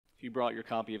If you brought your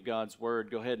copy of God's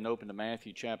Word, go ahead and open to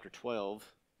Matthew chapter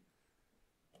 12.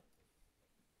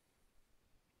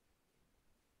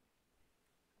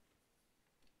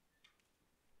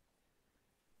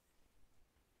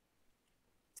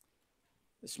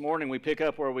 This morning we pick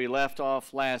up where we left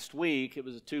off last week. It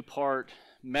was a two-part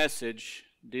message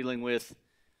dealing with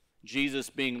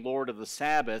Jesus being Lord of the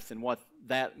Sabbath and what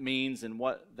that means and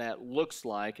what that looks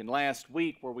like. And last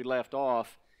week where we left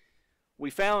off, we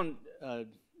found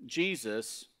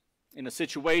Jesus in a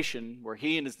situation where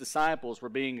he and his disciples were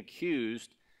being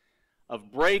accused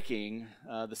of breaking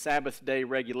the Sabbath day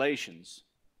regulations.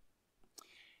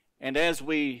 And as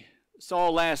we saw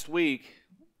last week,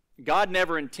 God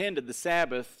never intended the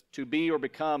Sabbath to be or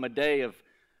become a day of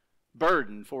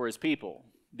burden for his people,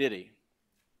 did he?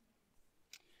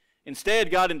 Instead,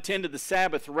 God intended the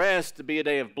Sabbath rest to be a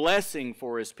day of blessing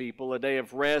for his people, a day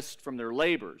of rest from their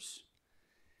labors.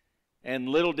 And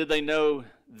little did they know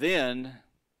that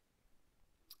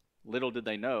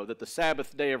the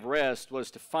Sabbath day of rest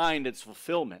was to find its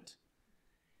fulfillment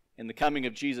in the coming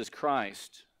of Jesus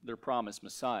Christ, their promised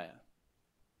Messiah,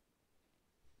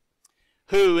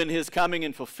 who in his coming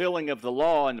and fulfilling of the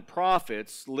law and the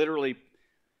prophets literally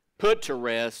put to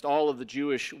rest all of the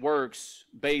Jewish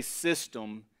works-based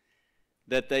system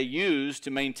that they used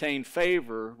to maintain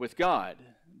favor with God,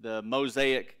 the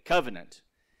Mosaic covenant,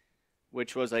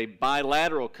 which was a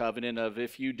bilateral covenant of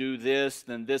if you do this,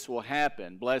 then this will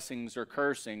happen, blessings or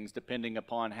cursings, depending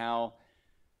upon how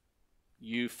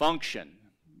you function.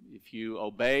 If you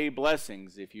obey,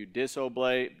 blessings. If you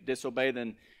disobey,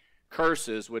 then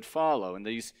curses would follow. And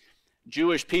these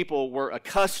Jewish people were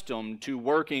accustomed to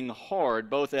working hard,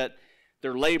 both at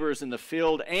their labors in the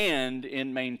field and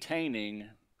in maintaining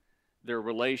their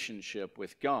relationship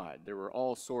with God. There were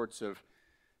all sorts of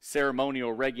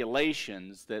ceremonial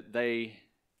regulations that they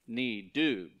need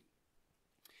do.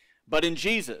 But in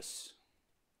Jesus,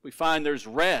 we find there's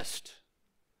rest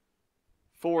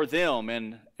for them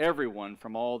and everyone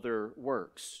from all their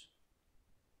works.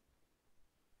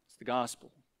 It's the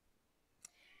gospel.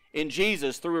 In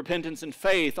Jesus, through repentance and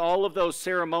faith, all of those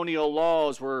ceremonial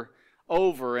laws were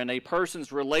over, and a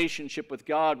person's relationship with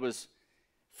God was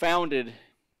founded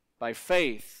by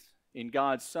faith in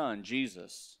God's Son,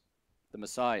 Jesus, the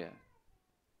Messiah.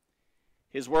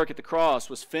 His work at the cross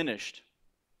was finished,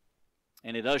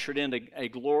 and it ushered in a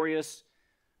glorious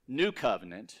new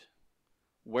covenant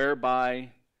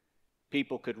whereby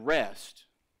people could rest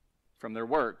from their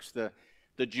works. The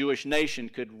Jewish nation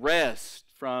could rest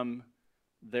from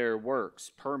their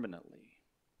works permanently.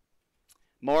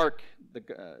 Mark,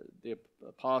 the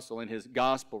apostle, in his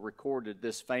gospel recorded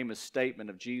this famous statement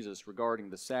of Jesus regarding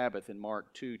the Sabbath in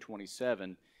Mark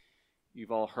 2:27.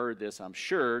 You've all heard this, I'm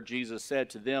sure. Jesus said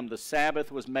to them, "The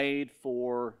Sabbath was made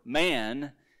for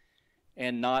man,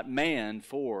 and not man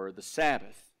for the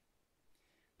Sabbath."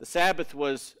 The Sabbath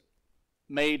was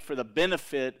made for the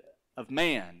benefit of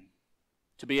man,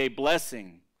 to be a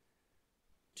blessing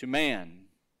to man.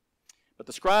 But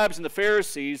the scribes and the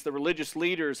Pharisees, the religious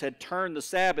leaders, had turned the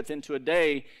Sabbath into a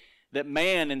day that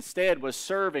man instead was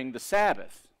serving the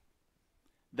Sabbath.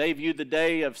 They viewed the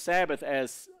day of Sabbath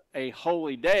as a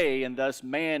holy day, and thus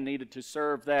man needed to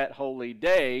serve that holy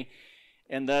day,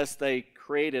 and thus they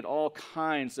created all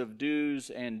kinds of do's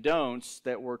and don'ts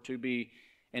that were to be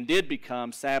and did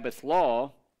become Sabbath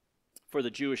law for the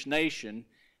Jewish nation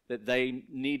that they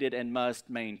needed and must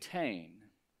maintain.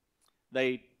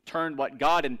 They turned what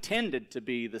God intended to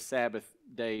be the Sabbath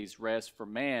day's rest for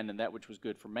man and that which was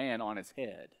good for man on its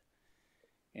head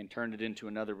and turned it into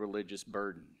another religious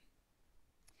burden.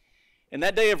 And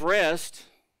that day of rest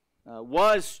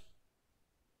was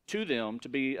to them to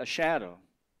be a shadow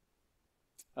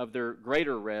of their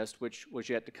greater rest which was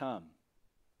yet to come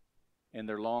and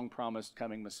their long-promised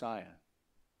coming Messiah.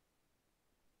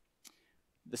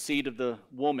 The seed of the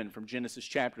woman from Genesis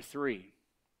chapter 3.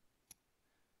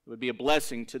 It would be a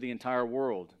blessing to the entire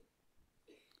world.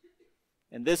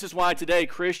 And this is why today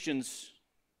Christians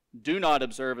do not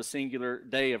observe a singular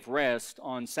day of rest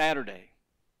on Saturday.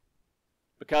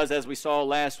 Because as we saw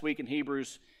last week in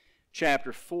Hebrews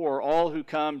chapter 4, all who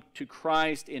come to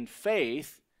Christ in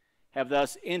faith have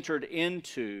thus entered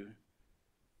into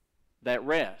that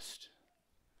rest.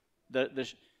 The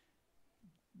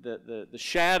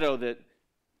shadow that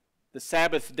the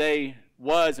Sabbath day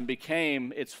was and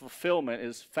became, its fulfillment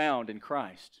is found in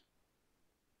Christ.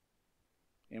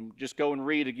 And just go and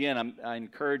read again. I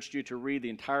encouraged you to read the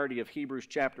entirety of Hebrews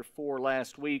chapter 4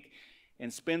 last week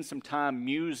and spend some time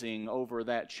musing over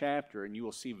that chapter, and you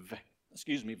will see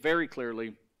very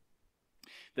clearly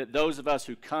that those of us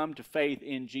who come to faith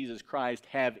in Jesus Christ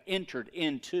have entered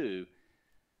into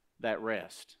that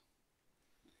rest.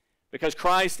 Because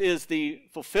Christ is the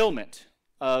fulfillment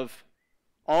of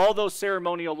all those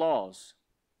ceremonial laws.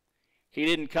 He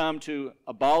didn't come to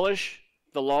abolish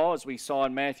the law, as we saw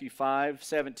in Matthew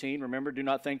 5:17. Remember, do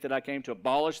not think that I came to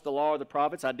abolish the law or the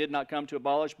prophets. I did not come to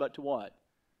abolish, but to what?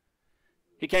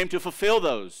 He came to fulfill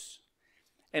those.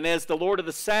 And as the Lord of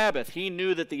the Sabbath, he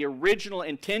knew that the original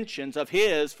intentions of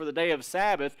his for the day of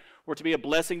Sabbath were to be a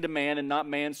blessing to man and not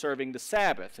man serving the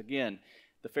Sabbath. Again,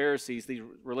 the Pharisees, these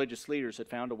religious leaders, had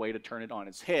found a way to turn it on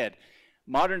its head.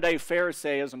 Modern-day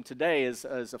Pharisaism today is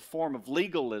a form of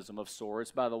legalism of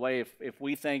sorts. By the way, if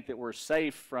we think that we're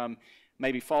safe from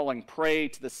maybe falling prey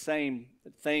to the same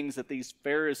things that these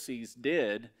Pharisees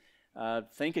did,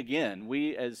 think again.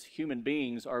 We as human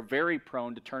beings are very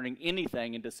prone to turning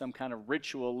anything into some kind of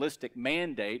ritualistic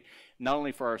mandate, not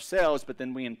only for ourselves, but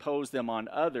then we impose them on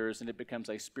others, and it becomes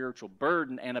a spiritual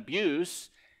burden and abuse,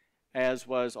 as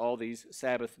was all these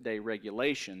Sabbath day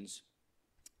regulations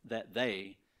that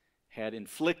they had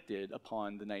inflicted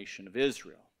upon the nation of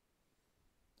Israel.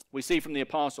 We see from the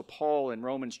Apostle Paul in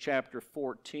Romans chapter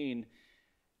 14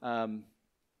 the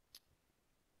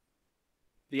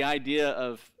idea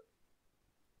of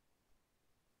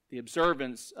the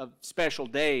observance of special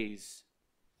days.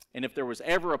 And if there was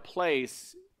ever a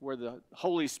place where the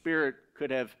Holy Spirit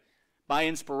could have, by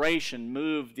inspiration,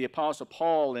 moved the Apostle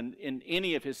Paul in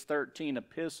any of his 13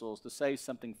 epistles to say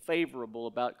something favorable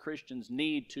about Christians'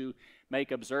 need to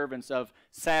make observance of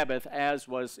Sabbath, as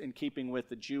was in keeping with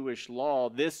the Jewish law,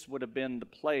 this would have been the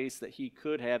place that he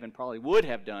could have and probably would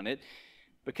have done it,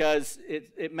 because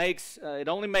it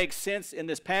only makes sense in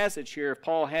this passage here if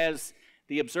Paul has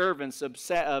the observance of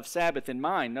Sabbath in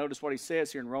mind. Notice what he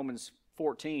says here in Romans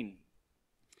 14.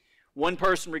 One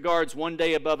person regards one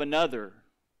day above another.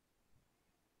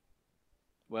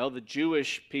 Well, the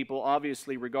Jewish people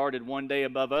obviously regarded one day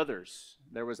above others.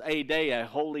 There was a day, a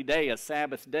holy day, a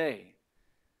Sabbath day.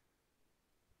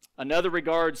 Another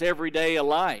regards every day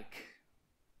alike.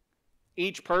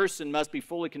 Each person must be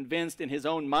fully convinced in his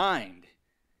own mind.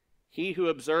 He who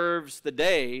observes the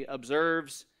day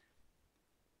observes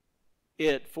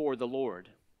it for the Lord.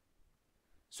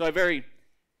 So a very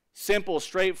simple,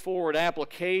 straightforward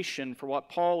application for what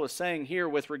Paul is saying here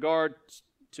with regard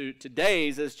to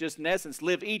days is just, in essence,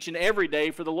 live each and every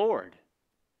day for the Lord.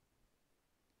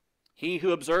 He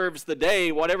who observes the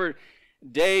day, whatever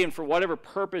day and for whatever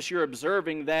purpose you're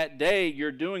observing that day,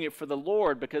 you're doing it for the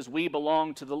Lord, because we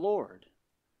belong to the Lord.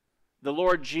 The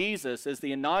Lord Jesus is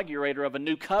the inaugurator of a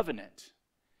new covenant.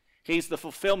 He's the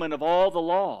fulfillment of all the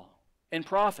law and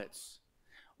prophets.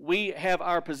 We have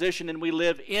our position and we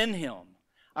live in Him.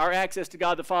 Our access to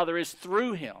God the Father is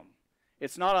through Him.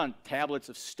 It's not on tablets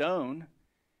of stone.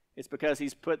 It's because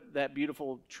He's put that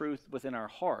beautiful truth within our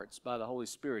hearts by the Holy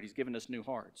Spirit. He's given us new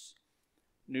hearts,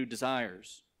 new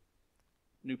desires,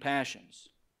 new passions.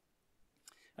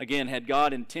 Again, had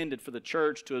God intended for the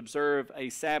church to observe a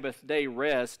Sabbath day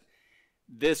rest,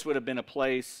 this would have been a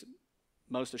place,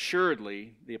 most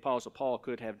assuredly, the Apostle Paul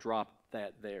could have dropped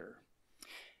that there.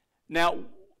 Now,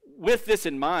 with this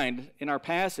in mind, in our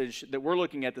passage that we're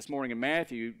looking at this morning in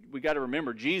Matthew, we've got to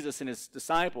remember Jesus and His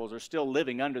disciples are still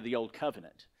living under the old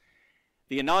covenant.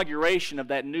 The inauguration of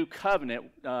that new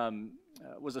covenant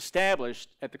was established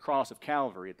at the cross of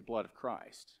Calvary, at the blood of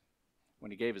Christ,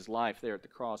 when He gave His life there at the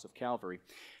cross of Calvary.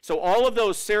 So all of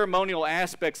those ceremonial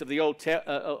aspects of the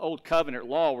old covenant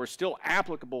law were still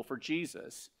applicable for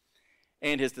Jesus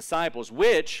and His disciples,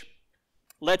 which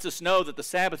lets us know that the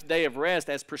Sabbath day of rest,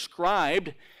 as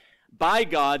prescribed by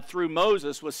God through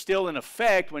Moses, was still in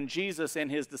effect when Jesus and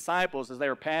His disciples, as they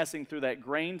were passing through that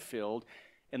grain field,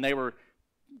 and they were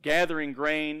gathering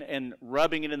grain and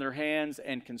rubbing it in their hands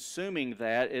and consuming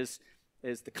that, is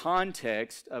the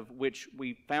context of which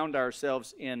we found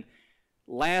ourselves in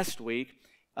last week.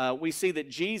 We see that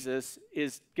Jesus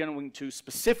is going to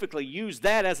specifically use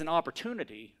that as an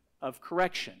opportunity of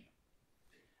correction,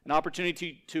 an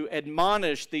opportunity to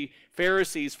admonish the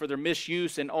Pharisees for their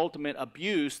misuse and ultimate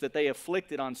abuse that they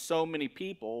afflicted on so many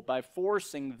people by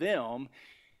forcing them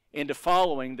into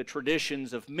following the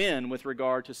traditions of men with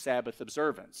regard to Sabbath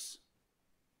observance,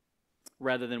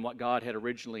 rather than what God had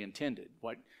originally intended,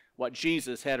 what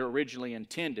Jesus had originally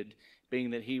intended, being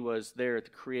that He was there at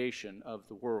the creation of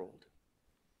the world.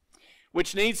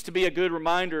 Which needs to be a good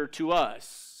reminder to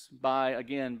us by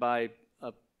a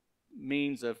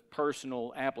means of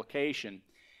personal application.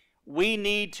 We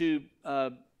need to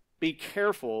be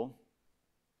careful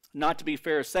not to be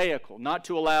pharisaical, not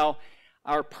to allow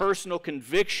our personal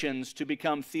convictions to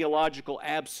become theological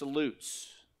absolutes.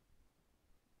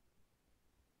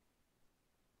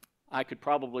 I could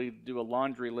probably do a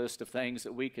laundry list of things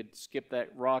that we could skip that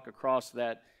rock across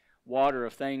that water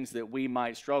of things that we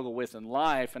might struggle with in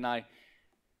life.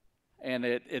 And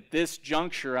at this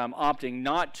juncture, I'm opting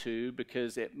not to,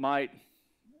 because that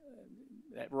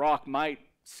rock might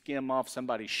skim off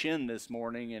somebody's shin this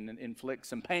morning and inflict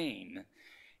some pain.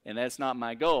 And that's not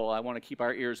my goal. I want to keep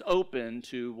our ears open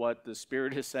to what the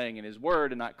Spirit is saying in His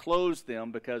Word and not close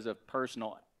them because of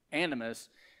personal animus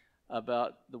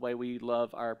about the way we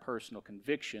love our personal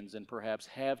convictions, and perhaps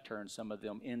have turned some of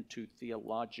them into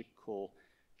theological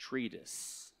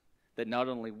treatise that not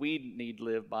only we need to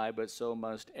live by, but so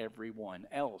must everyone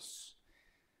else.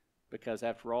 Because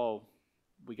after all,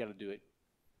 we got to do it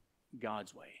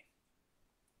God's way.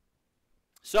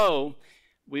 So,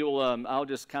 we will. I'll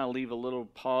just kind of leave a little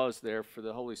pause there for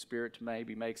the Holy Spirit to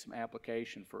maybe make some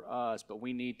application for us, but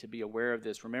we need to be aware of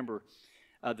this. Remember,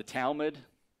 the Talmud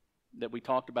that we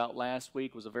talked about last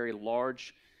week was a very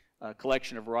large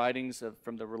collection of writings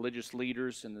from the religious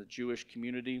leaders in the Jewish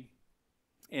community.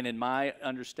 And in my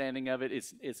understanding of it,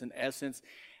 it's in essence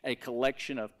a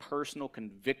collection of personal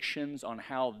convictions on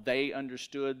how they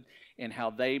understood and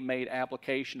how they made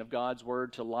application of God's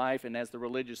Word to life. And as the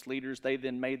religious leaders, they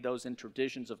then made those in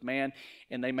traditions of man,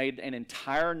 and they made an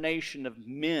entire nation of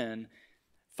men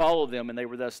follow them, and they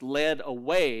were thus led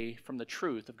away from the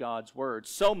truth of God's Word.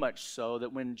 So much so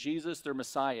that when Jesus, their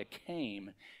Messiah,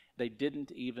 came, they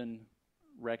didn't even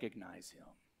recognize Him.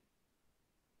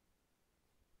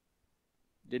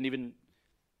 Didn't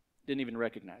even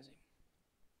recognize Him.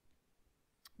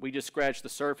 We just scratched the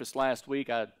surface last week.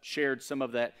 I shared some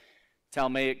of that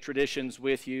Talmudic traditions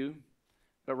with you.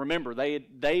 But remember,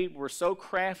 they were so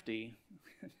crafty.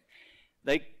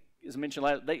 As I mentioned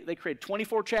last, they created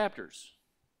 24 chapters.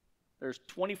 There's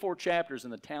 24 chapters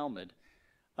in the Talmud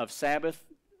of Sabbath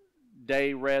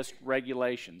day rest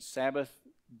regulations, Sabbath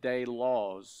day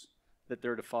laws that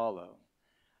they're to follow.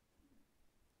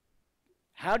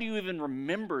 How do you even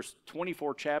remember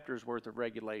 24 chapters worth of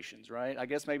regulations, right? I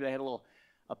guess maybe they had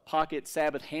a pocket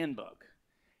Sabbath handbook.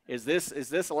 Is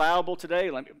this allowable today?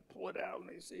 Let me pull it out.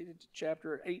 Let me see.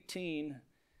 Chapter 18.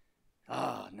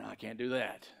 No, I can't do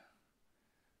that.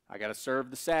 I got to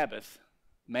serve the Sabbath.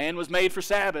 Man was made for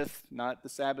Sabbath, not the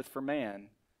Sabbath for man.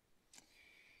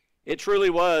 It truly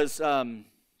was a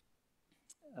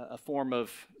form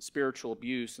of spiritual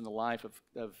abuse in the life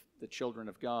of the children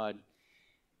of God.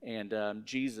 And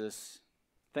Jesus,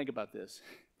 think about this,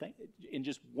 in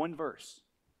just one verse.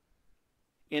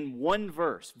 In one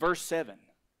verse, verse 7,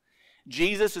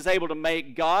 Jesus is able to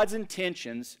make God's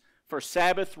intentions for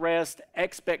Sabbath rest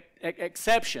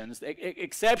exceptions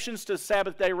to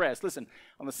Sabbath day rest. Listen,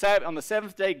 on the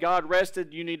seventh day God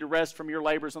rested. You need to rest from your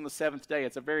labors on the seventh day.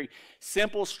 It's a very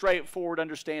simple, straightforward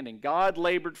understanding. God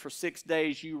labored for 6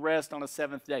 days. You rest on the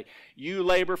seventh day. You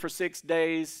labor for 6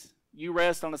 days. You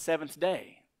rest on the seventh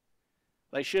day.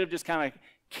 They should have just kind of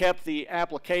kept the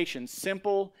application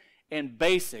simple and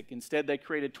basic. Instead, they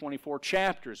created 24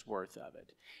 chapters worth of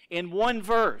it. In one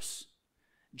verse,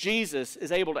 Jesus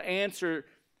is able to answer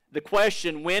the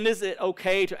question, when is it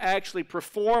okay to actually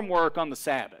perform work on the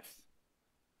Sabbath?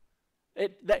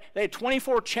 They had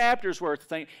 24 chapters worth of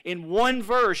things. In one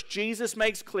verse, Jesus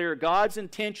makes clear God's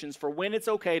intentions for when it's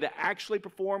okay to actually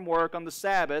perform work on the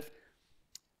Sabbath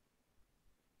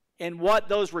and what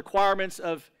those requirements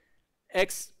of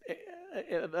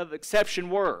exception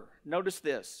were. Notice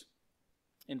this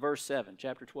in verse 7,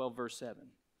 chapter 12, verse 7.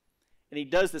 And he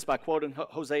does this by quoting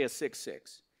Hosea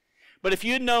 6:6. But if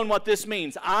you had known what this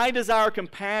means, I desire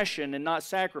compassion and not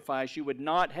sacrifice, you would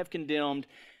not have condemned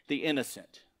the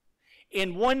innocent.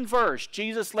 In one verse,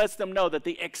 Jesus lets them know that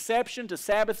the exception to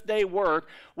Sabbath day work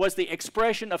was the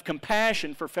expression of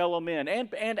compassion for fellow men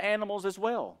and animals as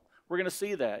well. We're going to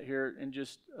see that here in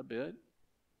just a bit.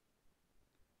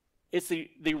 It's the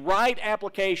right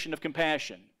application of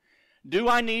compassion. Do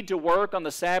I need to work on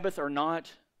the Sabbath or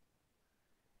not?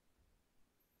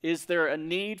 Is there a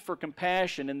need for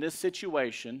compassion in this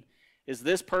situation? Is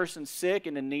this person sick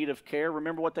and in need of care?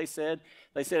 Remember what they said?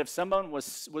 They said if someone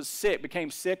was sick,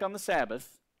 became sick on the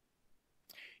Sabbath,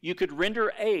 you could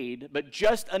render aid, but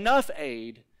just enough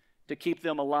aid to keep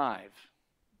them alive.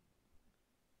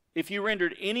 If you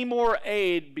rendered any more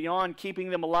aid beyond keeping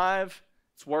them alive,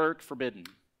 it's work forbidden.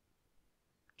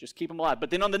 Just keep them alive. But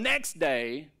then on the next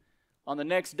day,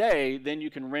 then you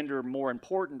can render more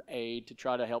important aid to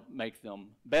try to help make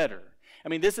them better. I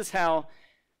mean, this is how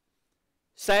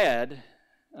sad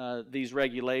these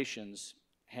regulations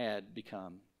had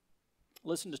become.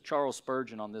 Listen to Charles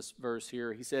Spurgeon on this verse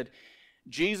here. He said,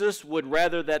 Jesus would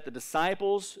rather that the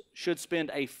disciples should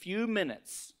spend a few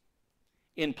minutes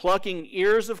in plucking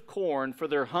ears of corn for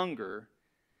their hunger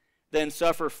than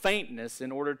suffer faintness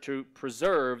in order to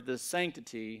preserve the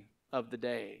sanctity of the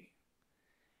day.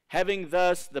 Having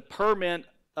thus the permit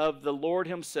of the Lord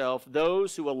himself,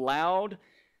 those who allowed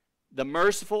the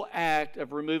merciful act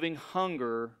of removing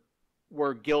hunger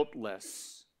were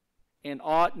guiltless and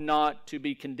ought not to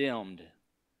be condemned.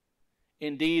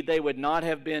 Indeed, they would not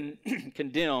have been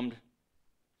condemned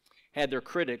had their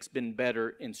critics been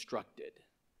better instructed.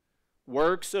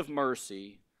 Works of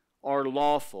mercy are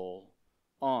lawful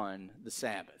on the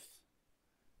Sabbath.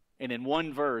 And in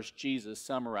one verse, Jesus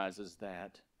summarizes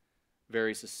that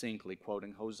very succinctly,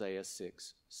 quoting Hosea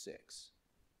 6:6.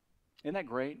 Isn't that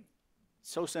great?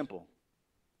 So simple.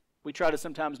 We try to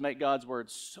sometimes make God's word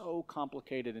so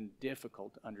complicated and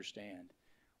difficult to understand,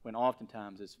 when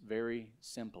oftentimes it's very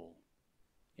simple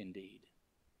indeed.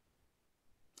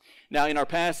 Now, in our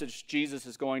passage, Jesus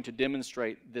is going to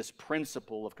demonstrate this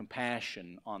principle of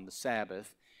compassion on the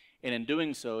Sabbath, and in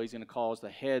doing so, he's going to cause the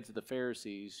heads of the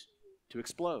Pharisees to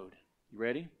explode. You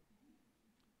ready?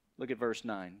 Look at verse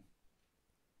 9.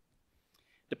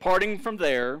 Departing from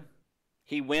there,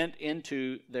 he went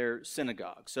into their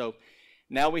synagogue. So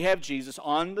now we have Jesus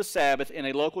on the Sabbath in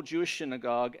a local Jewish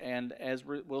synagogue, and as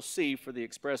we'll see, for the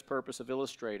express purpose of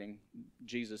illustrating,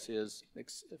 Jesus is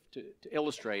to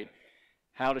illustrate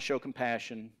how to show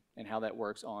compassion and how that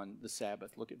works on the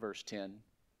Sabbath. Look at verse 10.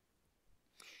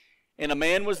 And a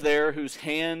man was there whose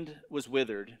hand was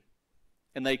withered,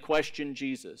 and they questioned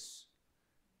Jesus,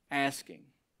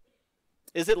 asking,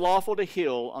 "Is it lawful to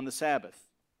heal on the Sabbath?"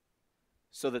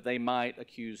 so that they might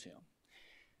accuse him.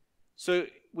 So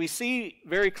we see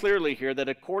very clearly here that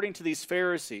according to these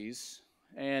Pharisees,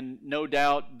 and no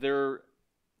doubt their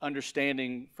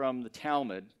understanding from the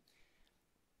Talmud,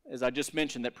 as I just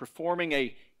mentioned, that performing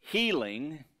a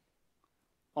healing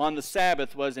on the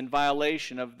Sabbath was in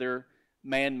violation of their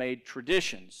man-made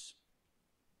traditions.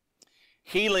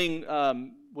 Healing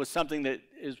was something that,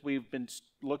 as we've been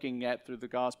looking at through the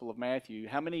Gospel of Matthew,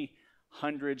 how many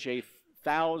hundreds,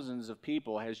 thousands of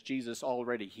people has Jesus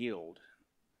already healed?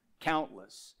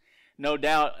 Countless. No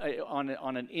doubt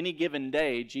on any given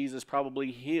day, Jesus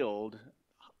probably healed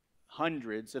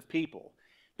hundreds of people.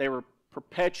 They were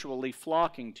perpetually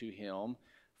flocking to him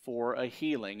for a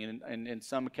healing. And in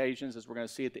some occasions, as we're going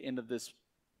to see at the end of this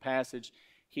passage,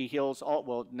 he heals all,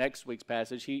 well, next week's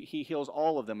passage, he heals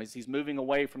all of them. As he's moving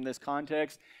away from this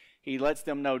context, he lets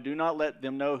them know, do not let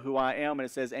them know who I am. And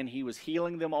it says, and he was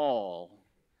healing them all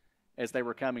as they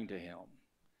were coming to him.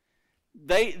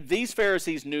 These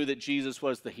Pharisees knew that Jesus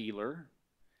was the healer,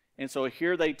 and so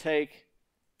here they take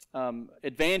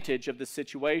advantage of the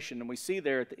situation, and we see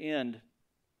there at the end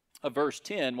of verse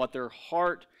 10 what their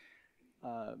heart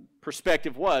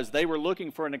perspective was. They were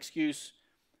looking for an excuse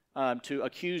to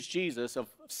accuse Jesus of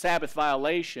Sabbath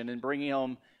violation and bring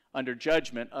him under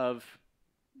judgment of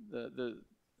the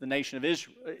nation of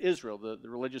Israel, the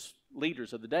religious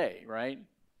leaders of the day, right?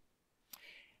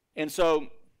 And so,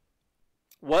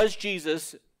 was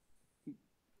Jesus,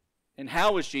 and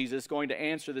how was Jesus going to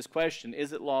answer this question,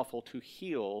 is it lawful to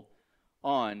heal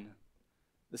on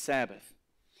the Sabbath?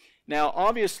 Now,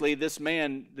 obviously, this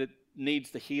man that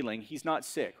needs the healing, he's not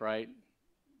sick, right?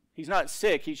 He's not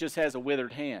sick, he just has a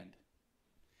withered hand.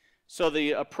 So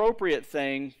the appropriate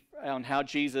thing on how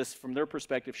Jesus, from their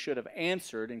perspective, should have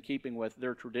answered, in keeping with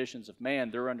their traditions of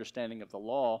man, their understanding of the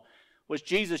law, was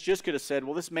Jesus just could have said,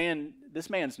 well, this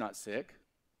man's not sick.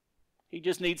 He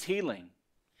just needs healing.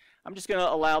 I'm just going to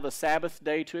allow the Sabbath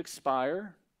day to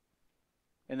expire,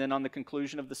 and then on the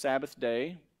conclusion of the Sabbath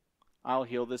day, I'll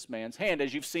heal this man's hand.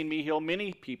 As you've seen me heal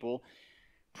many people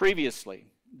previously,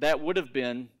 that would have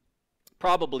been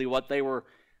probably what they were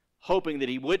hoping that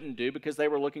he wouldn't do, because they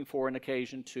were looking for an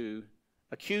occasion to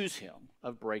accuse him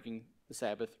of breaking the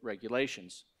Sabbath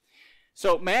regulations.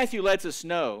 So Matthew lets us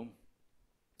know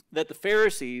that the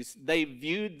Pharisees, they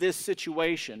viewed this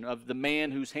situation of the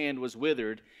man whose hand was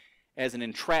withered as an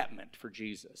entrapment for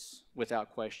Jesus,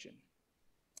 without question,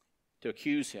 to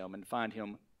accuse him and find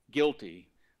him guilty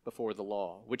before the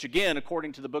law. Which again,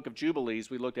 according to the book of Jubilees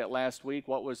we looked at last week,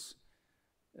 what was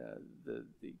the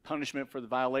punishment for the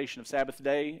violation of Sabbath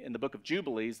day? In the book of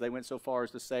Jubilees, they went so far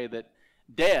as to say that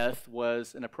death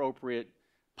was an appropriate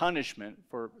punishment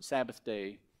for Sabbath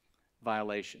day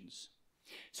violations.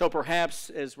 So perhaps,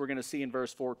 as we're going to see in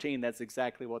verse 14, that's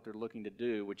exactly what they're looking to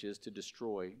do, which is to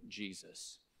destroy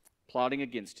Jesus, plotting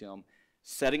against him,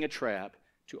 setting a trap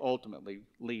to ultimately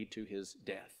lead to his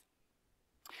death.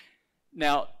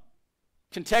 Now,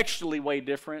 contextually way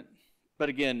different, but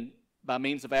again, by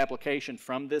means of application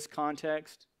from this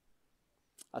context,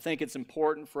 I think it's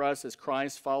important for us as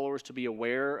Christ followers to be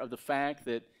aware of the fact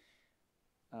that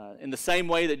in the same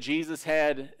way that Jesus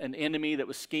had an enemy that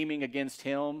was scheming against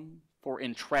him for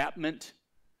entrapment,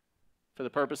 for the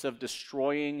purpose of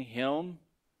destroying him,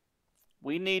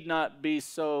 we need not be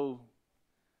so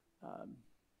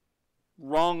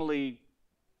wrongly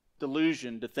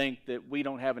delusioned to think that we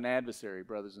don't have an adversary,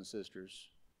 brothers and sisters,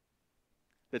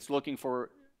 that's looking for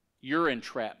your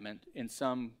entrapment in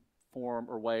some form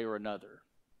or way or another.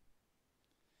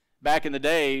 Back in the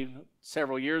day,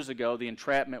 several years ago, the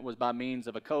entrapment was by means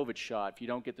of a COVID shot. If you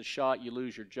don't get the shot, you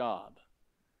lose your job.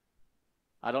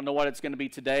 I don't know what it's going to be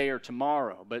today or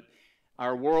tomorrow, but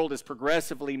our world is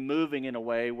progressively moving in a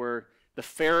way where the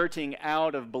ferreting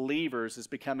out of believers is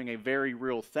becoming a very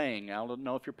real thing. I don't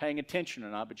know if you're paying attention or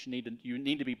not, but you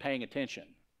need to be paying attention.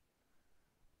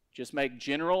 Just make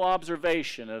general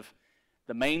observation of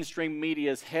the mainstream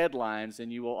media's headlines,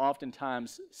 and you will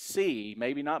oftentimes see,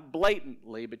 maybe not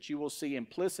blatantly, but you will see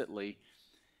implicitly,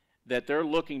 that they're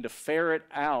looking to ferret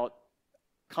out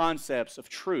concepts of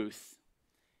truth,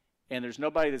 and there's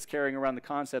nobody that's carrying around the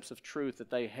concepts of truth that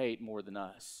they hate more than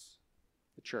us,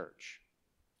 the church.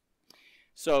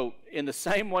 So in the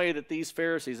same way that these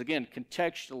Pharisees, again,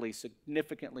 contextually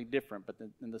significantly different, but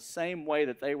in the same way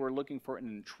that they were looking for an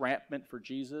entrapment for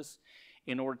Jesus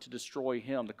in order to destroy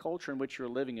him, the culture in which you're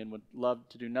living in would love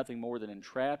to do nothing more than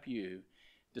entrap you,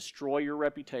 destroy your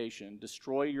reputation,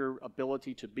 destroy your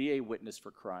ability to be a witness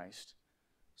for Christ.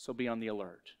 So be on the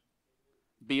alert.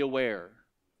 Be aware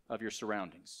of your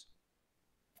surroundings.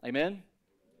 Amen?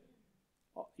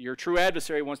 Your true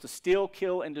adversary wants to steal,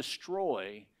 kill, and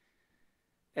destroy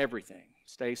everything.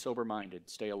 Stay sober-minded.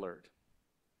 Stay alert.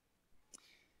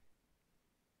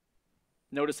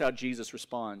 Notice how Jesus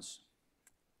responds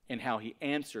and how he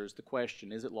answers the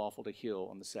question, is it lawful to heal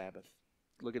on the Sabbath?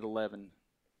 Look at 11.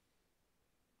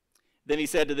 Then he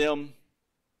said to them,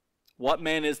 what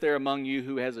man is there among you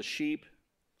who has a sheep,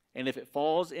 and if it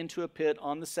falls into a pit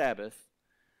on the Sabbath,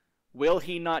 will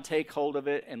he not take hold of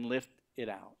it and lift it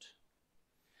out?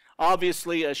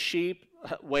 Obviously, a sheep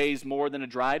weighs more than a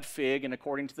dried fig, and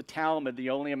according to the Talmud, the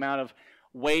only amount of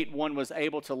weight one was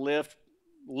able to lift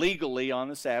legally on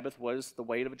the Sabbath was the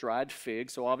weight of a dried fig.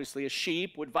 So obviously a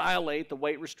sheep would violate the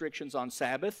weight restrictions on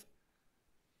Sabbath.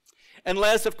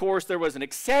 Unless, of course, there was an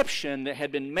exception that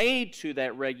had been made to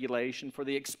that regulation for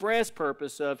the express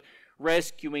purpose of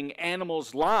rescuing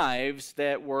animals' lives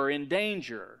that were in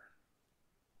danger.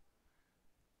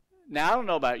 Now, I don't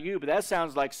know about you, but that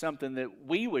sounds like something that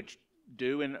we would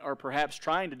do and are perhaps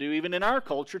trying to do even in our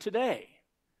culture today.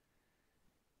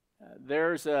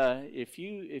 If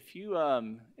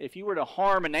you were to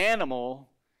harm an animal,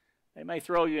 they may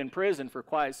throw you in prison for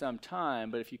quite some time,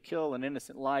 but if you kill an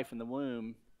innocent life in the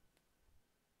womb,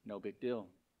 no big deal.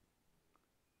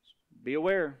 Be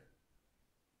aware.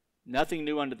 Nothing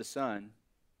new under the sun.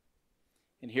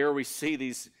 And here we see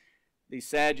these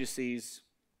Sadducees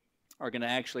are going to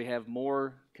actually have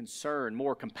more concern,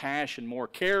 more compassion, more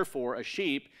care for a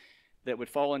sheep that would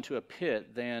fall into a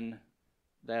pit than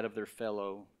that of their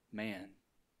fellow man.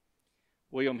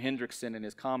 William Hendrickson in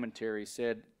his commentary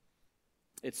said,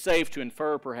 it's safe to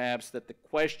infer perhaps that the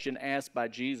question asked by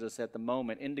Jesus at the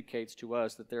moment indicates to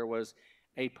us that there was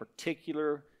a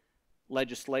particular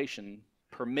legislation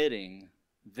permitting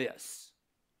this.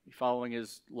 You following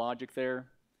his logic there?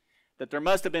 That there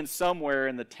must have been somewhere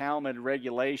in the Talmud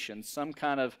regulations some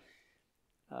kind of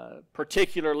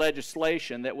particular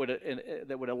legislation that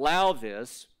would allow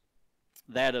this,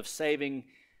 that of saving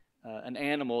an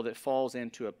animal that falls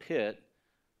into a pit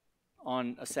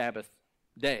on a Sabbath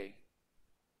day.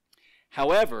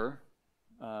 However,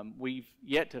 we've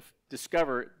yet to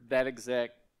discover that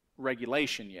exact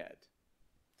regulation yet.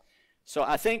 So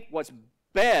I think what's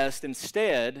best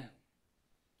instead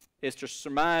is to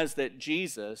surmise that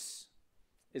Jesus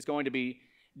is going to be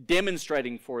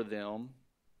demonstrating for them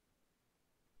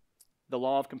the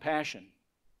law of compassion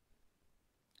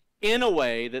in a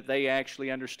way that they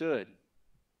actually understood.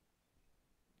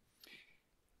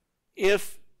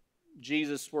 If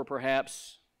Jesus were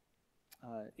perhaps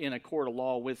in a court of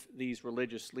law with these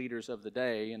religious leaders of the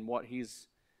day and what he's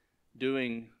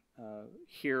doing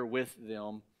here with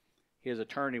them, his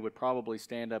attorney would probably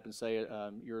stand up and say,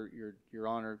 Your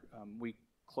Honor, we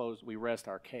rest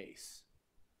our case.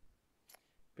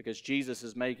 Because Jesus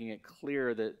is making it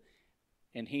clear that,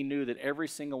 and he knew that every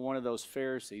single one of those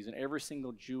Pharisees and every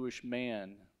single Jewish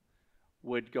man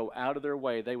would go out of their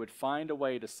way. They would find a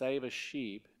way to save a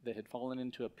sheep that had fallen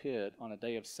into a pit on a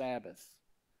day of Sabbath.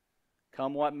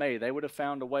 Come what may, they would have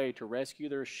found a way to rescue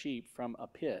their sheep from a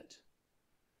pit.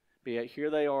 But yet here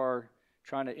they are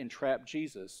trying to entrap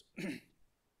Jesus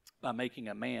by making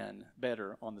a man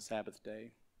better on the Sabbath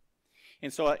day.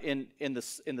 And so in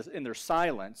their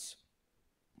silence,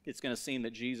 it's going to seem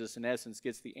that Jesus, in essence,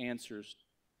 gets the answer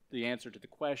to the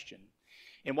question.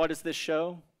 And what does this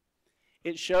show?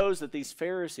 It shows that these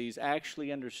Pharisees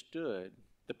actually understood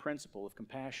the principle of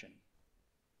compassion,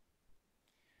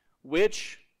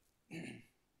 which,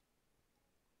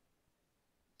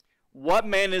 what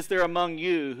man is there among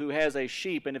you who has a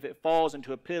sheep, and if it falls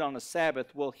into a pit on the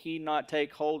Sabbath, will he not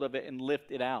take hold of it and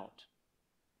lift it out?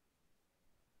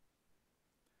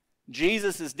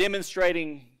 Jesus is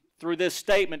demonstrating through this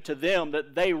statement to them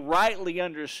that they rightly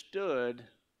understood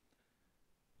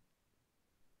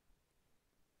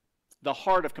the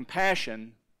heart of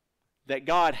compassion that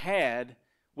God had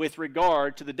with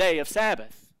regard to the day of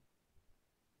Sabbath.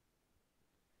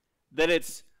 That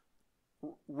it's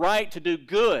right to do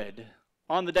good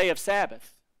on the day of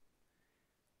Sabbath.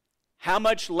 How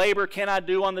much labor can I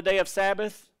do on the day of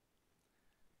Sabbath?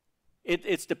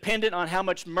 It's dependent on how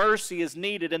much mercy is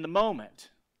needed in the moment.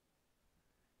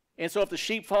 And so if the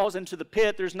sheep falls into the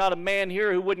pit, there's not a man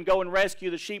here who wouldn't go and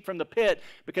rescue the sheep from the pit,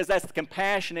 because that's the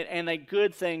compassionate and a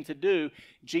good thing to do.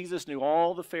 Jesus knew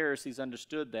all the Pharisees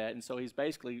understood that, and so he's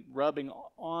basically rubbing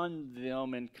on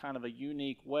them in kind of a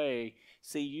unique way.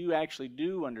 See, you actually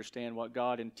do understand what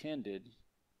God intended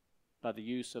by the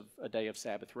use of a day of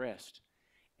Sabbath rest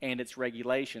and its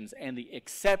regulations and the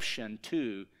exception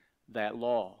to that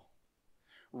law.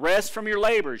 Rest from your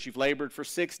labors. You've labored for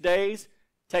 6 days.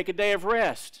 Take a day of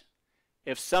rest.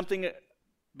 If something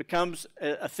becomes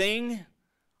a thing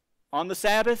on the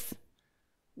Sabbath,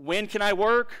 when can I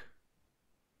work?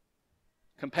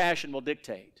 Compassion will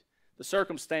dictate. The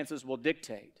circumstances will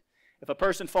dictate. If a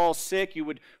person falls sick, you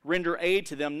would render aid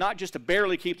to them, not just to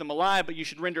barely keep them alive, but you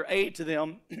should render aid to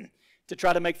them to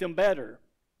try to make them better.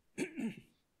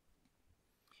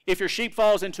 If your sheep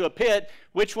falls into a pit,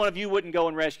 which one of you wouldn't go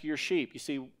and rescue your sheep? You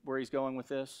see where he's going with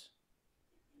this?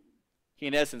 He,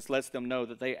 in essence, lets them know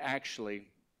that they actually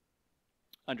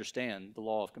understand the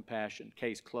law of compassion.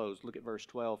 Case closed. Look at verse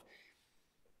 12.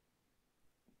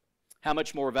 How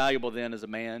much more valuable then is a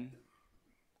man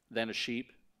than a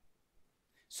sheep?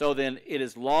 So then it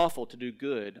is lawful to do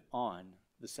good on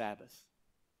the Sabbath.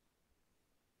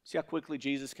 See how quickly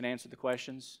Jesus can answer the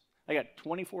questions? I got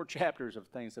 24 chapters of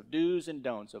things, of do's and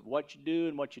don'ts, of what you do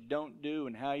and what you don't do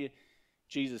and how you...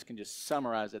 Jesus can just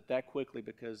summarize it that quickly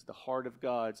because the heart of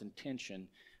God's intention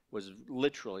was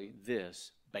literally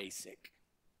this: basic.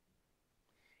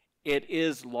 It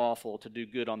is lawful to do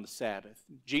good on the Sabbath.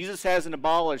 Jesus hasn't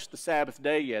abolished the Sabbath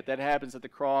day yet. That happens at the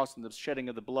cross and the shedding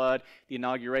of the blood, the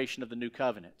inauguration of the new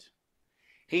covenant.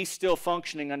 He's still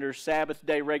functioning under Sabbath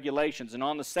day regulations. And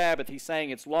on the Sabbath, he's saying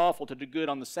it's lawful to do good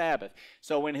on the Sabbath.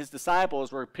 So when his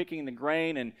disciples were picking the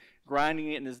grain and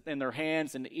grinding it in their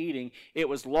hands and eating, it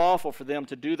was lawful for them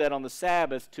to do that on the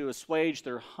Sabbath to assuage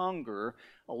their hunger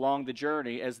along the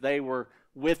journey as they were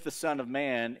with the Son of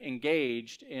Man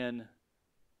engaged in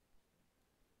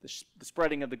the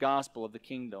spreading of the gospel of the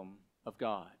kingdom of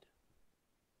God.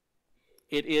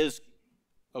 It is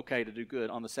okay to do good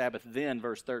on the Sabbath. Then,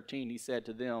 verse 13, he said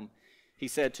to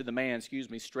the man,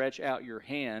 stretch out your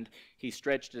hand. He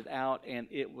stretched it out, and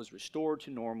it was restored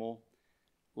to normal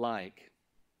like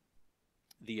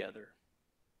the other.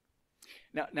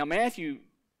 Now Matthew,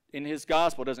 in his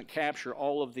gospel, doesn't capture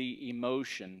all of the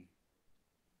emotion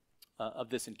of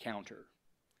this encounter.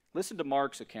 Listen to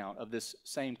Mark's account of this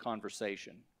same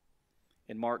conversation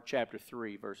in Mark chapter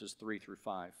 3, verses 3 through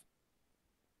 5.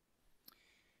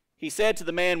 He said to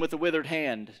the man with the withered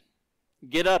hand,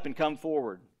 "Get up and come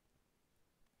forward."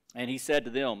 And he said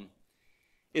to them,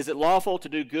 "Is it lawful to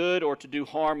do good or to do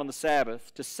harm on the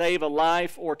Sabbath, to save a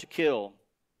life or to kill?"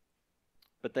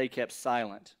 But they kept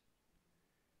silent.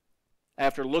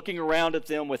 After looking around at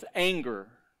them with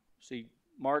anger, see,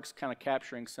 Mark's kind of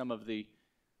capturing some of the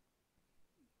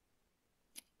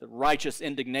righteous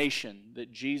indignation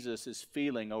that Jesus is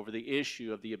feeling over the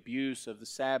issue of the abuse of the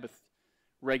Sabbath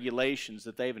regulations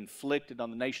that they've inflicted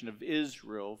on the nation of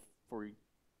Israel for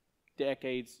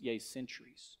decades, yea,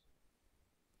 centuries.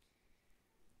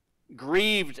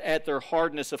 Grieved at their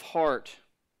hardness of heart,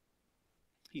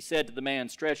 he said to the man,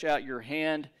 "Stretch out your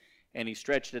hand." And he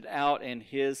stretched it out, and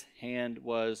his hand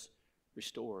was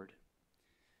restored.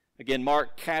 Again,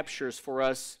 Mark captures for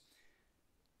us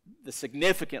the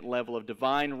significant level of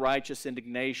divine righteous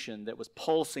indignation that was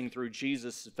pulsing through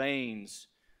Jesus' veins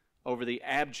over the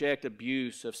abject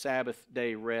abuse of Sabbath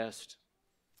day rest.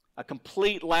 A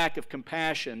complete lack of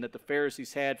compassion that the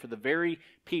Pharisees had for the very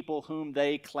people whom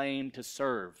they claimed to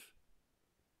serve.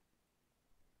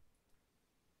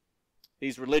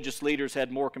 These religious leaders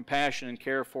had more compassion and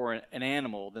care for an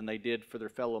animal than they did for their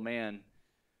fellow man,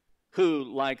 who,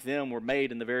 like them, were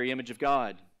made in the very image of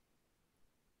God.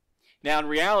 Now, in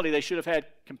reality, they should have had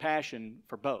compassion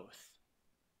for both.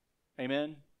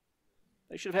 Amen?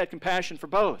 They should have had compassion for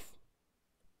both.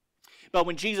 But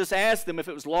when Jesus asked them if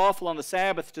it was lawful on the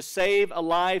Sabbath to save a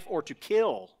life or to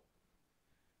kill,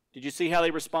 did you see how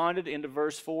they responded? Into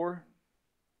verse 4.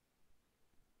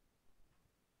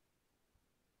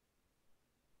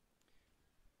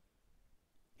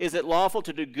 Is it lawful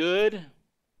to do good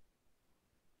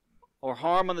or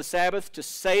harm on the Sabbath, to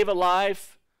save a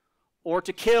life or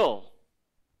to kill?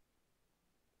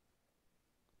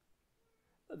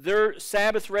 Their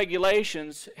Sabbath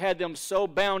regulations had them so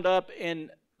bound up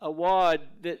in a wad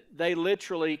that they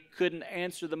literally couldn't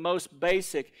answer the most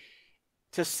basic,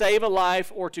 to save a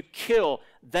life or to kill.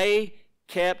 They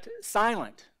kept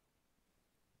silent.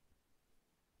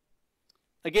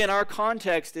 Again, our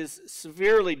context is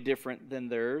severely different than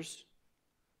theirs,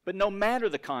 but no matter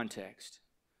the context,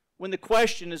 when the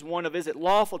question is one of is it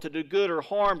lawful to do good or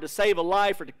harm, to save a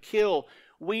life or to kill,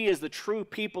 we as the true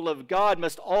people of God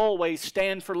must always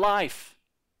stand for life.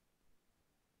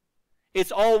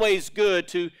 It's always good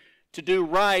to do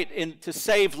right and to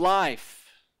save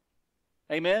life.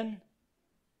 Amen?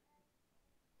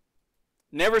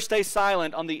 Never stay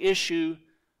silent on the issue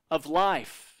of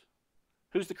life.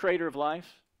 Who's the creator of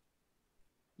life?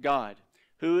 God.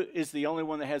 Who is the only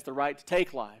one that has the right to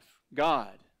take life?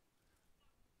 God.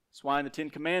 That's why in the Ten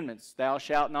Commandments, thou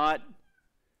shalt not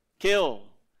kill.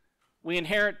 We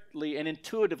inherently and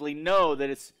intuitively know that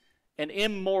it's an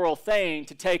immoral thing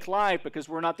to take life because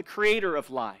we're not the creator of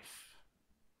life.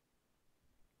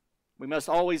 We must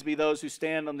always be those who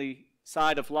stand on the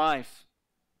side of life.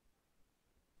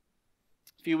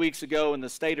 A few weeks ago in the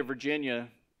state of Virginia,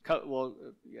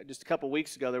 just a couple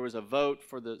weeks ago, there was a vote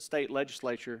for the state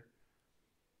legislature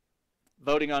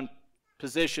voting on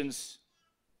positions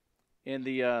in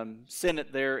the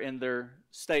Senate there in their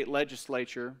state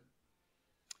legislature.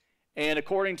 And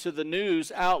according to the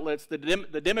news outlets, the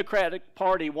Democratic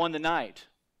Party won the night.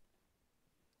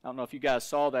 I don't know if you guys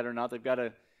saw that or not. They've got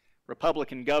a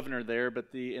Republican governor there, but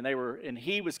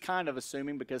he was kind of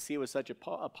assuming, because he was such a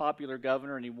popular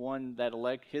governor and he won that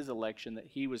his election, that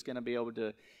he was going to be able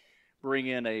to bring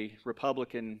in a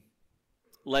Republican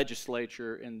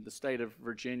legislature in the state of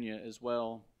Virginia as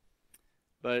well.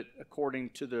 But according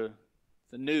to the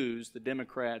news, the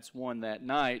Democrats won that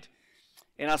night.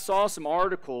 And I saw some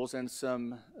articles and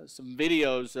some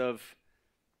videos of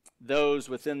those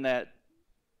within that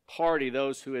party,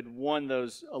 those who had won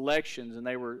those elections, and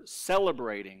they were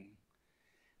celebrating.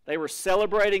 They were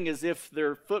celebrating as if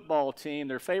their football team,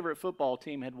 their favorite football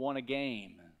team, had won a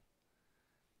game.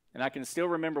 And I can still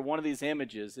remember one of these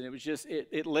images, and it was just,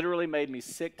 it literally made me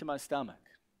sick to my stomach.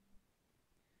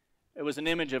 It was an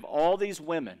image of all these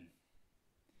women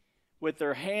with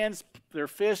their hands, their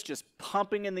fists just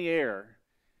pumping in the air.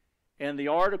 And the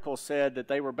article said that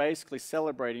they were basically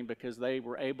celebrating because they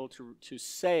were able to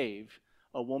save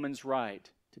a woman's right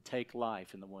to take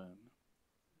life in the womb.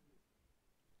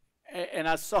 And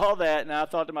I saw that and I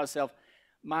thought to myself,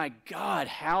 my God,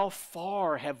 how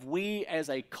far have we as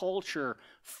a culture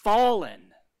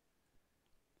fallen?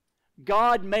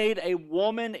 God made a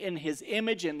woman in His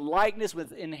image and likeness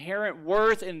with inherent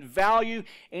worth and value,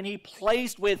 and He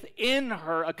placed within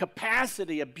her a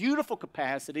capacity, a beautiful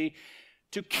capacity,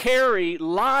 to carry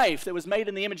life that was made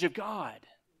in the image of God.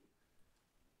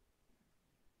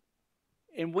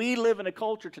 And we live in a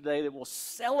culture today that will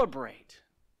celebrate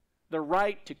the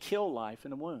right to kill life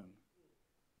in the womb.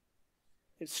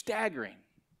 It's staggering.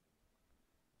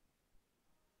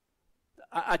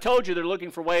 I told you they're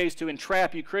looking for ways to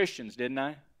entrap you Christians, didn't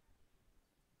I?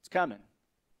 It's coming.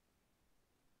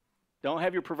 Don't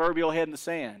have your proverbial head in the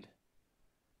sand.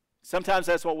 Sometimes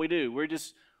that's what we do. We're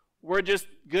just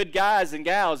good guys and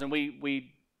gals, and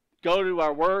we go to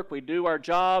our work, we do our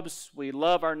jobs, we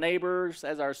love our neighbors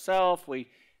as ourselves, we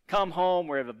come home,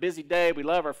 we have a busy day, we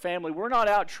love our family. We're not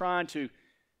out trying to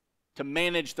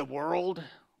manage the world.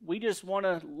 We just want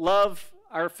to love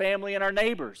our family and our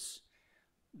neighbors.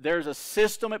 There's a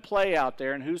system at play out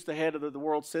there, and who's the head of the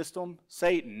world system?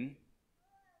 Satan.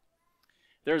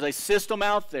 There's a system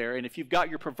out there, and if you've got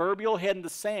your proverbial head in the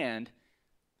sand,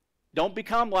 don't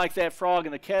become like that frog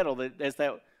in the kettle that as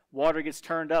that water gets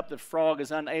turned up, the frog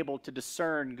is unable to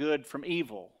discern good from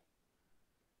evil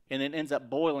and then ends up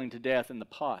boiling to death in the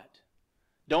pot.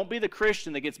 Don't be the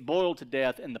Christian that gets boiled to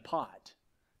death in the pot,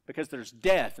 because there's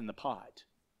death in the pot.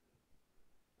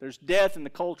 There's death in the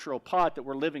cultural pot that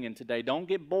we're living in today. Don't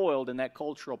get boiled in that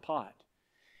cultural pot.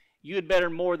 You had better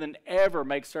more than ever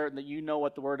make certain that you know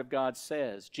what the Word of God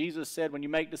says. Jesus said, when you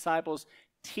make disciples,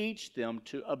 teach them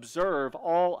to observe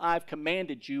all I've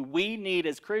commanded you. We need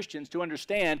as Christians to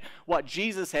understand what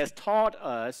Jesus has taught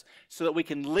us so that we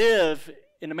can live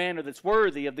in a manner that's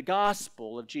worthy of the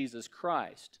gospel of Jesus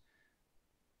Christ.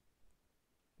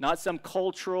 not some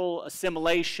cultural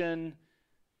assimilation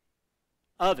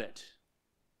of it.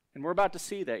 And we're about to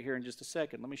see that here in just a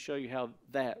second. Let me show you how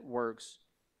that works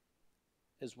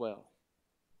as well.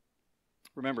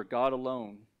 Remember, God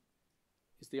alone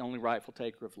is the only rightful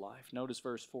taker of life. Notice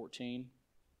verse 14.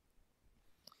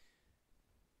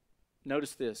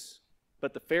 Notice this.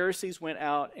 But the Pharisees went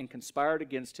out and conspired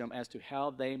against him as to how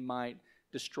they might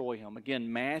destroy him.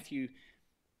 Again, Matthew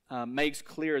makes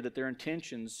clear that their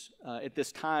intentions at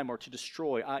this time are to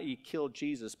destroy, i.e. kill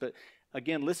Jesus. But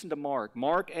again, listen to Mark.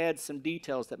 Mark adds some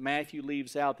details that Matthew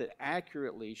leaves out that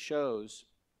accurately shows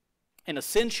and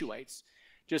accentuates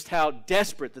just how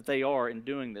desperate that they are in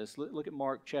doing this. Look at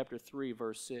Mark chapter 3,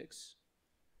 verse 6.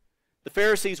 The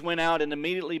Pharisees went out and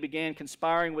immediately began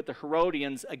conspiring with the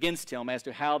Herodians against him as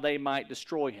to how they might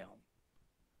destroy him.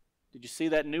 Did you see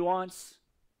that nuance?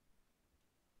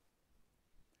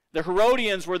 The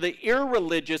Herodians were the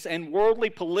irreligious and worldly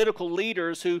political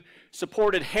leaders who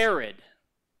supported Herod.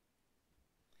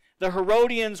 The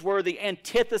Herodians were the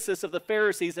antithesis of the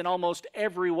Pharisees in almost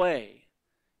every way.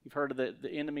 You've heard of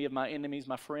the enemy of my enemies,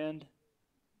 my friend?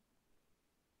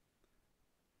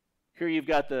 Here you've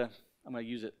got I'm going to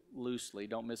use it loosely,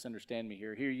 don't misunderstand me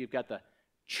here. Here you've got the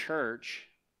church,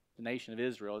 the nation of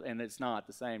Israel, and it's not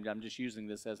the same. I'm just using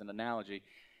this as an analogy.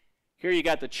 Here you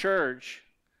got the church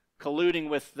colluding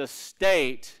with the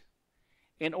state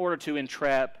in order to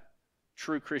entrap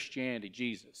true Christianity,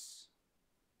 Jesus.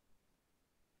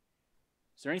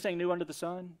 Is there anything new under the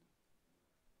sun?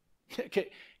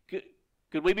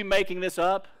 Could we be making this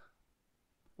up?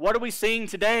 What are we seeing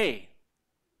today?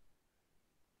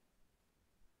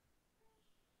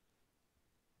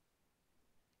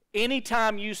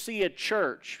 Anytime you see a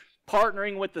church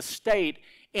partnering with the state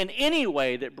in any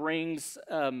way that brings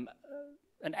an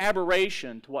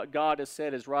aberration to what God has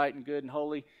said is right and good and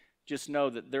holy, just know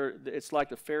that it's like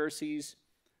the Pharisees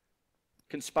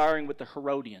conspiring with the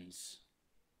Herodians.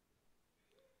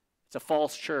 It's a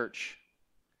false church.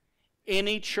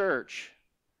 Any church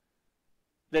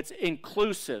that's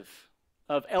inclusive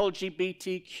of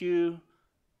LGBTQ,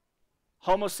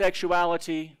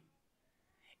 homosexuality,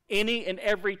 any and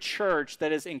every church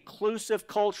that is inclusive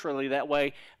culturally that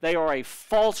way, they are a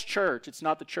false church. It's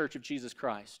not the church of Jesus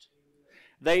Christ.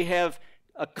 They have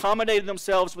accommodated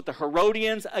themselves with the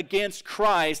Herodians against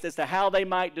Christ as to how they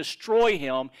might destroy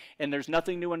him, and there's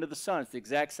nothing new under the sun. It's the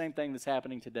exact same thing that's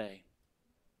happening today.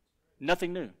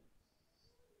 Nothing new.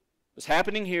 What's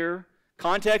happening here,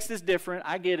 context is different,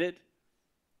 I get it,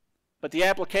 but the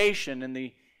application and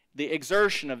the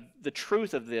exertion of the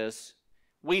truth of this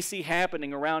we see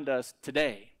happening around us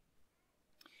today.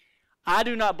 I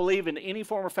do not believe in any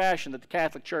form or fashion that the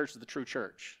Catholic Church is the true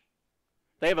church.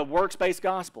 They have a works-based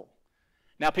gospel.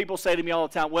 Now, people say to me all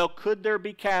the time, well, could there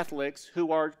be Catholics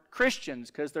who are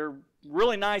Christians because they're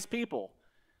really nice people?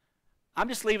 I'm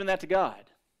just leaving that to God.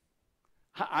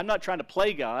 I'm not trying to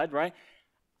play God, right?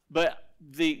 But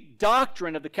the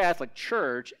doctrine of the Catholic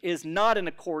Church is not in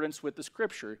accordance with the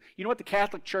Scripture. You know what the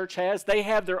Catholic Church has? They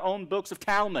have their own books of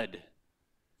Talmud.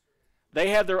 They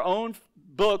have their own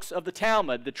books of the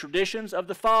Talmud, the traditions of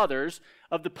the fathers,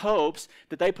 of the popes,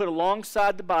 that they put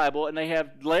alongside the Bible, and they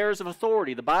have layers of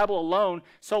authority. The Bible alone,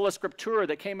 sola scriptura,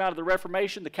 that came out of the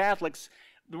Reformation, the Catholics,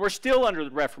 we're still under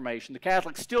the Reformation. The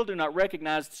Catholics still do not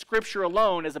recognize Scripture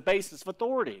alone as a basis of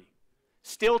authority,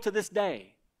 still to this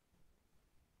day.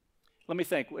 Let me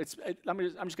think. I'm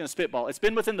just going to spitball. It's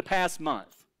been within the past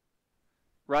month,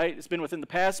 right? It's been within the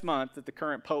past month that the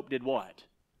current pope did what?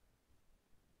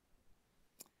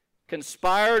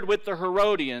 Conspired with the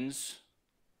Herodians.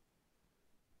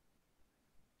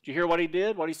 Did you hear what he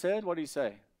did? What he said? What did he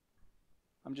say?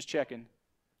 I'm just checking.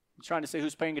 I'm trying to see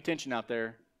who's paying attention out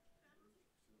there.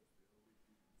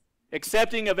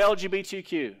 Accepting of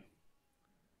LGBTQ.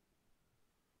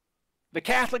 The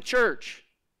Catholic Church.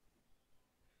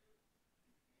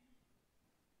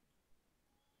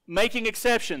 Making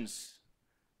exceptions.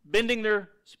 Bending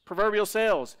their proverbial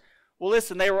sails. Well,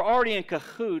 listen, they were already in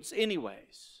cahoots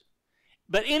anyways.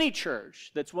 But any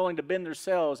church that's willing to bend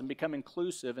themselves and become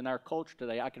inclusive in our culture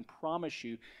today, I can promise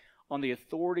you, on the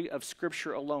authority of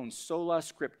Scripture alone, sola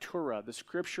scriptura, the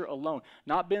Scripture alone,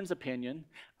 not Ben's opinion.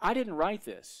 I didn't write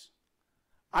this.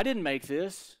 I didn't make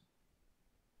this.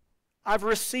 I've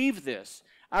received this.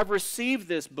 I've received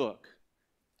this book.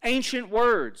 Ancient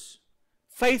words.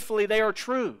 Faithfully, they are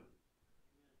true.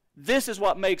 This is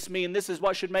what makes me, and this is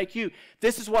what should make you.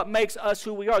 This is what makes us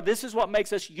who we are. This is what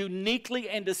makes us uniquely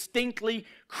and distinctly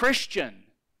Christian.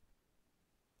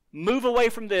 Move away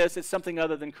from this, it's something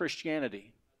other than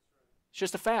Christianity. It's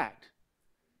just a fact.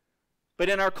 But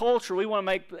in our culture, we want to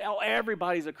make, oh,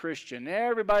 everybody's a Christian.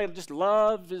 Everybody just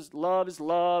love is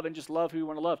love, and just love who you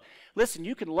want to love. Listen,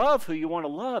 you can love who you want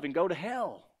to love and go to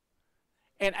hell.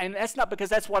 And that's not because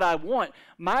that's what I want.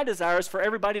 My desire is for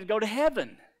everybody to go to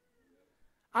heaven.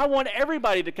 I want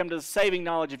everybody to come to the saving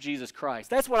knowledge of Jesus Christ.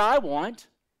 That's what I want.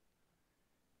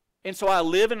 And so I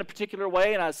live in a particular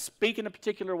way and I speak in a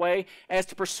particular way as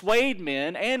to persuade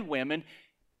men and women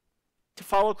to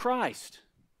follow Christ.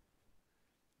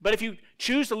 But if you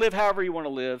choose to live however you want to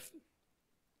live,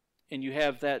 and you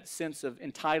have that sense of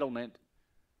entitlement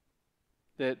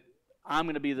that I'm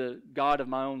going to be the God of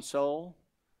my own soul,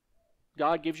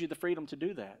 God gives you the freedom to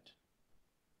do that.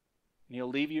 And He'll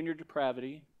leave you in your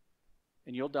depravity,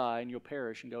 and you'll die, and you'll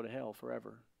perish and go to hell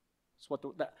forever. That's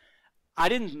what I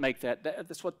didn't make that.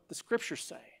 That's what the Scriptures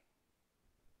say,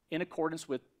 in accordance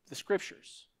with the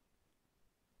Scriptures.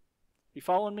 You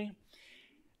following me?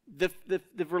 The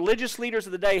religious leaders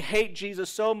of the day hate Jesus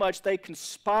so much they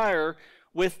conspire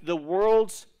with the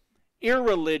world's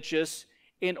irreligious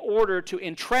in order to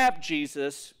entrap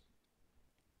Jesus,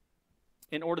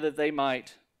 in order that they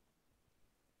might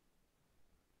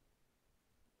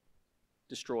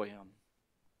destroy Him.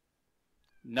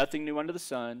 Nothing new under the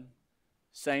sun.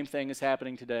 Same thing is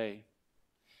happening today.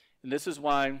 And this is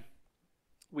why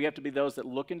we have to be those that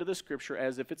look into the Scripture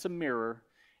as if it's a mirror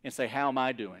and say, how am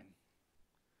I doing?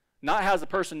 Not how's the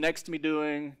person next to me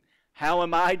doing, how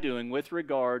am I doing with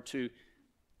regard to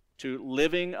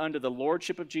living under the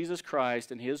lordship of Jesus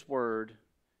Christ and His Word,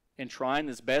 and trying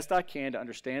as best I can to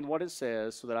understand what it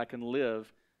says so that I can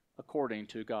live according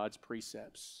to God's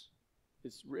precepts.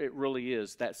 It really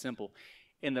is that simple.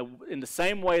 In the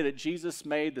same way that Jesus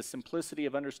made the simplicity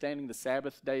of understanding the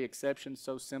Sabbath day exception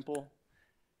so simple,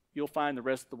 you'll find the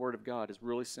rest of the Word of God is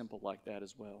really simple like that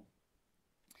as well.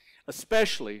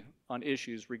 Especially on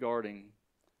issues regarding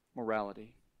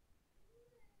morality.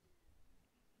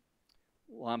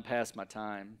 Well, I'm past my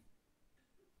time.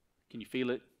 Can you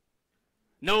feel it?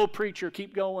 No, preacher,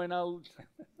 keep going. Oh.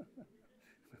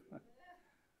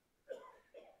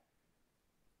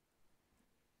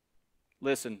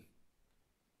 Listen,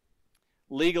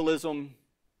 legalism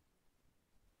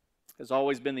has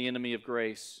always been the enemy of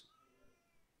grace.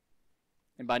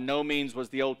 And by no means was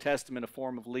the Old Testament a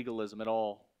form of legalism at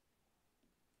all.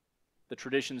 The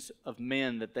traditions of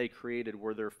men that they created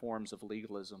were their forms of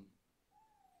legalism.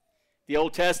 The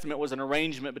Old Testament was an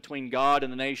arrangement between God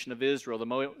and the nation of Israel. The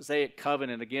Mosaic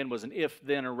covenant, again, was an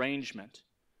if-then arrangement.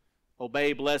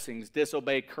 Obey blessings,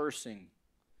 disobey cursing.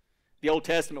 The Old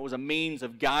Testament was a means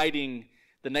of guiding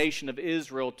the nation of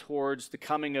Israel towards the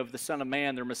coming of the Son of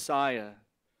Man, their Messiah.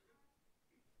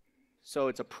 So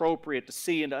it's appropriate to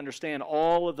see and to understand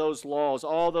all of those laws,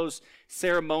 all those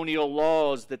ceremonial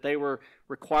laws that they were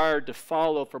required to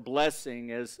follow for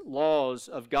blessing as laws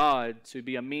of God, to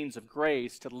be a means of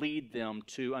grace to lead them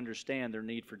to understand their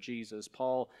need for Jesus.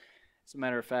 Paul, as a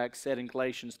matter of fact, said in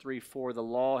Galatians 3:4, the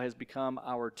law has become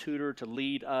our tutor to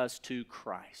lead us to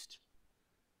Christ,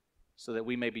 so that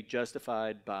we may be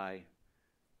justified by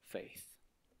faith.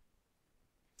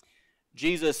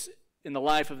 Jesus, in the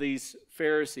life of these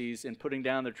Pharisees, in putting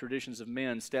down the traditions of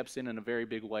men, steps in a very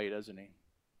big way, doesn't He?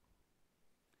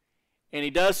 And He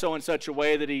does so in such a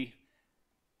way that He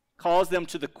calls them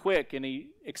to the quick, and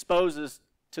He exposes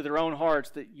to their own hearts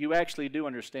that you actually do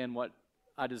understand what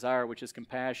I desire, which is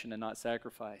compassion and not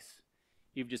sacrifice.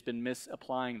 You've just been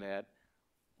misapplying that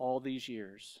all these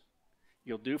years.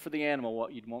 You'll do for the animal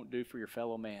what you won't do for your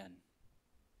fellow man.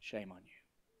 Shame on you.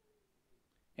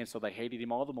 And so they hated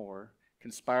Him all the more,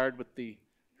 conspired with the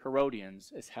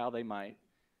Herodians as how they might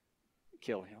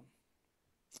kill Him.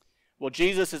 Well,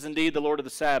 Jesus is indeed the Lord of the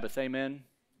Sabbath. Amen.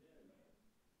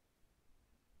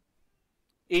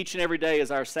 Each and every day is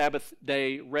our Sabbath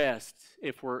day rest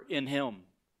if we're in Him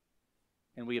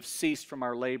and we have ceased from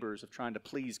our labors of trying to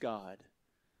please God.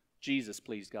 Jesus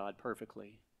pleased God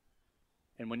perfectly.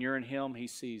 And when you're in Him, He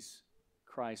sees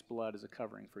Christ's blood as a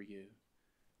covering for you.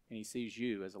 And He sees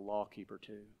you as a lawkeeper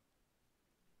too.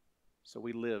 So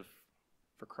we live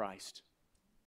for Christ.